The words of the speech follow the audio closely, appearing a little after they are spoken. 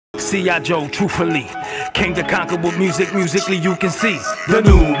C.I. Joe, truthfully, came to conquer with music. Musically you can see the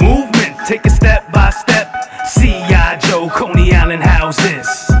new movement. Take it step by step. C.I. Joe, Coney Island houses.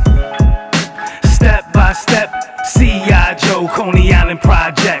 Step by step. C.I. Joe, Coney Island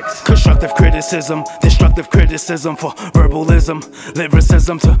projects. Constructive criticism, destructive criticism for verbalism,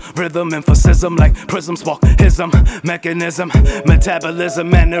 lyricism to rhythm, emphasis like prism, sparkism, mechanism, metabolism,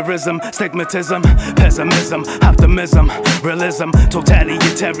 mannerism, stigmatism, pessimism, optimism, realism,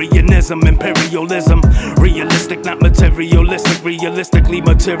 totalitarianism, imperialism, realistic, not materialistic, realistically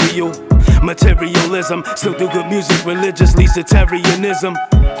material, materialism, still do good music, religiously sectarianism,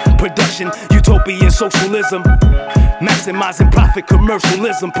 production, utopian socialism, maximizing profit,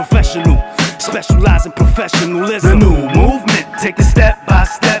 commercialism, professional, specializing professionalism. The new movement, take it step by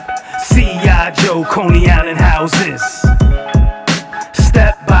step. C.I. Joe, Coney Island houses.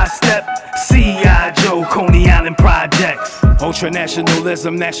 Step by step. C.I. Joe, Coney Island projects.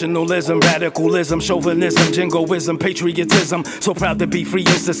 Ultra-nationalism, nationalism, radicalism, chauvinism, jingoism, patriotism. So proud to be free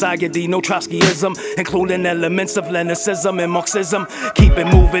in society, no Trotskyism, including elements of Leninism and Marxism. Keep it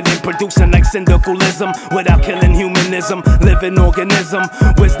moving and producing like syndicalism, without killing humanism, living organism.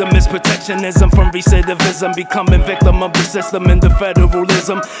 Wisdom is protectionism from recidivism, becoming victim of the system and the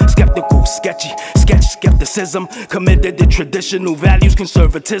federalism. Skeptical, sketchy, skepticism, committed to traditional values,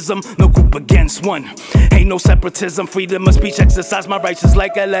 conservatism. No group against one, ain't no separatism, freedom of speech, exercise my rights is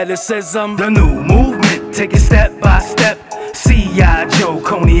like athleticism. The new movement, take it step by step. C.I. Joe,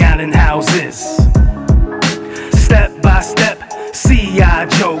 Coney Island houses. Step by step. C.I.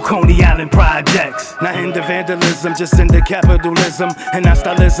 Joe, Coney Island projects. Not into vandalism, just into capitalism and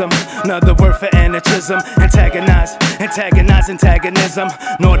hostilism. Another word for anarchism. Antagonize, antagonism.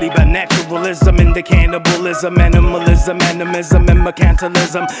 Naughty by naturalism, into cannibalism, animalism, animism, and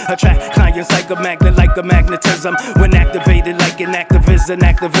mercantilism. Attract clients like a magnet, like a magnetism. When activated like an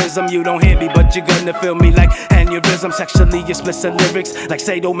activism. You don't hear me, but you're gonna feel me like aneurysm. Sexually explicit lyrics like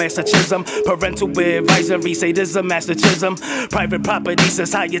sadomasochism. Parental advisory, sadism, masochism. Private property,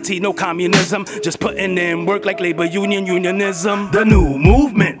 society, no communism. Just putting in work like labor union, unionism. The new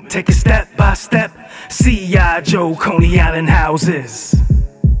movement, take it step by step. C.I. Joe, Coney Island houses.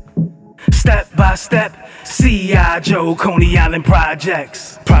 Step by step. C.I. Joe, Coney Island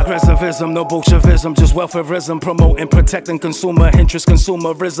projects. Progressivism, no Bolshevism, just welfareism. Promoting, protecting consumer interest,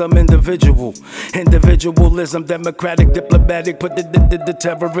 consumerism. Individualism, democratic, diplomatic, put the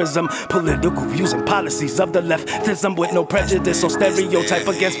terrorism. Political views and policies of the leftism with no prejudice or stereotype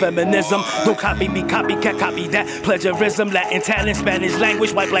against feminism. Don't copy me, copycat, copy that. Plagiarism, Latin talent, Spanish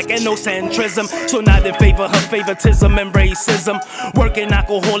language, white, black, ethnocentrism. So not in favor of favoritism and racism. Working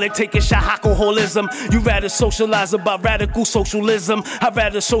alcoholic, taking shot alcoholism. You rather socialize about radical socialism. I'd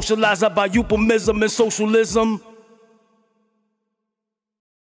rather socialize about euphemism and socialism.